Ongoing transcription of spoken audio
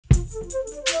Sin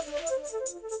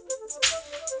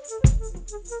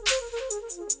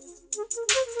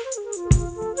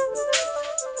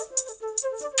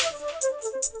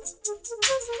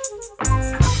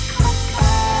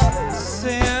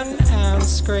and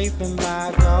scraping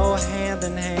by go hand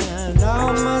in hand.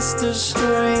 All muster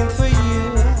strength for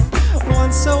you.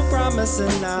 Once so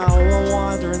promising, now a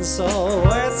wandering soul.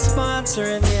 Worth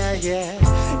sponsoring, yeah, yeah.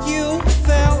 You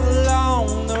fell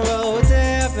along the road to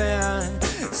heaven,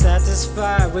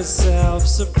 satisfied with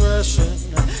self-suppression.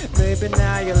 Maybe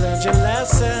now you learned your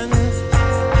lesson.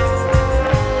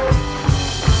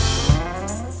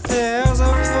 There's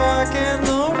a fork in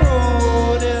the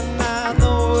road and I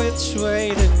know which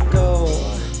way to go,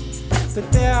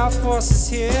 but there are forces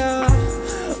here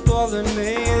pulling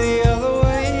me the other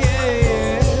way, yeah,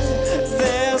 yeah.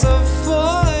 There's a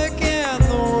fork in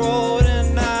the road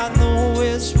and I know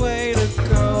which way to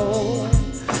go.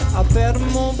 I better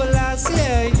mobilize,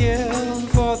 yeah, yeah,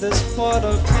 for this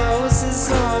portal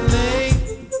closes on me.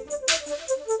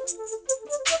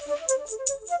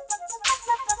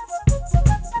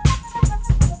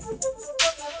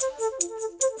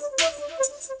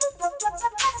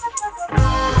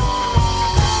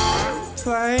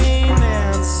 Plain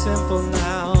and simple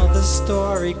now, the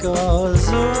story goes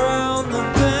around the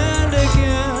bend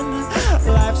again.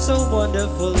 Life's so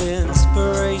wonderful,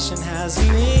 inspiration has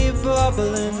me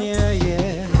bubbling, yeah,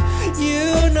 yeah.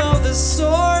 You know the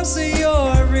source of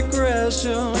your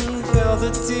regression. Fell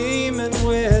the demon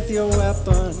with your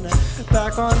weapon.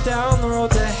 Back on down the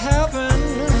road to heaven.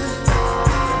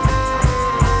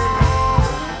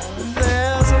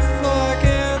 There's a fork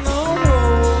in the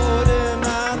road and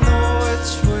I know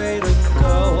which way to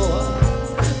go,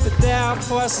 but there are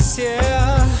forces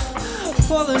here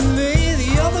pulling me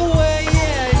the other way,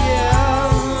 yeah,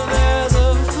 yeah. There's a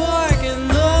fork in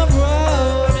the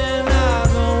road and I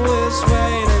know which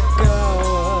way to go.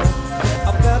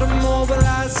 I better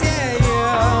mobilize, yeah,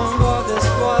 yeah, but this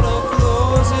portal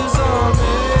closes on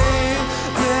me.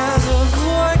 There's a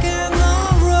fork in the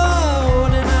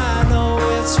road and I know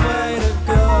which way to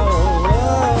go.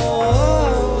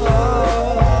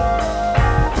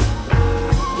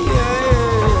 Yeah,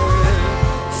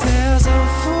 there's a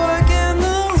fork in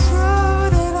the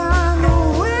road and I know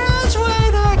which way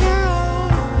to go.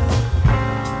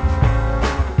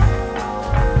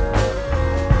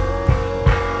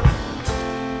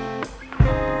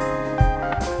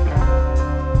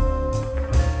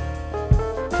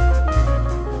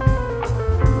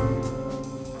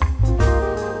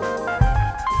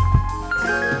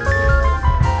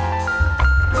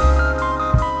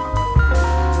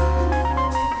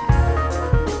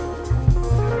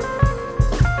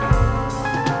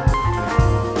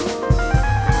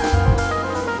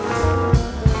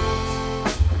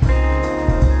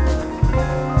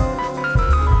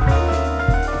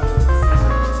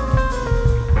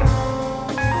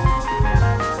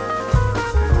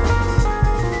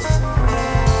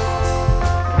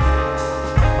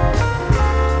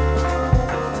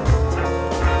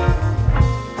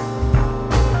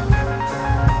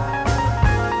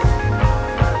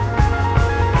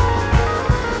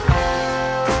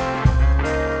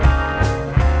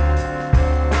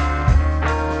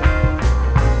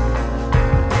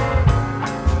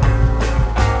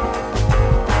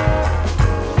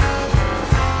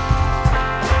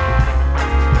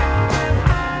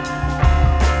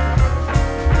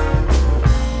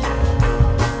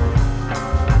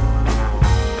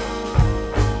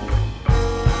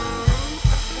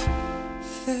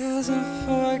 There's a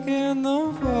fork in the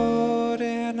road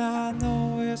and I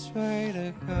know which way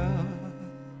to go.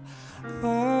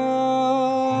 Oh.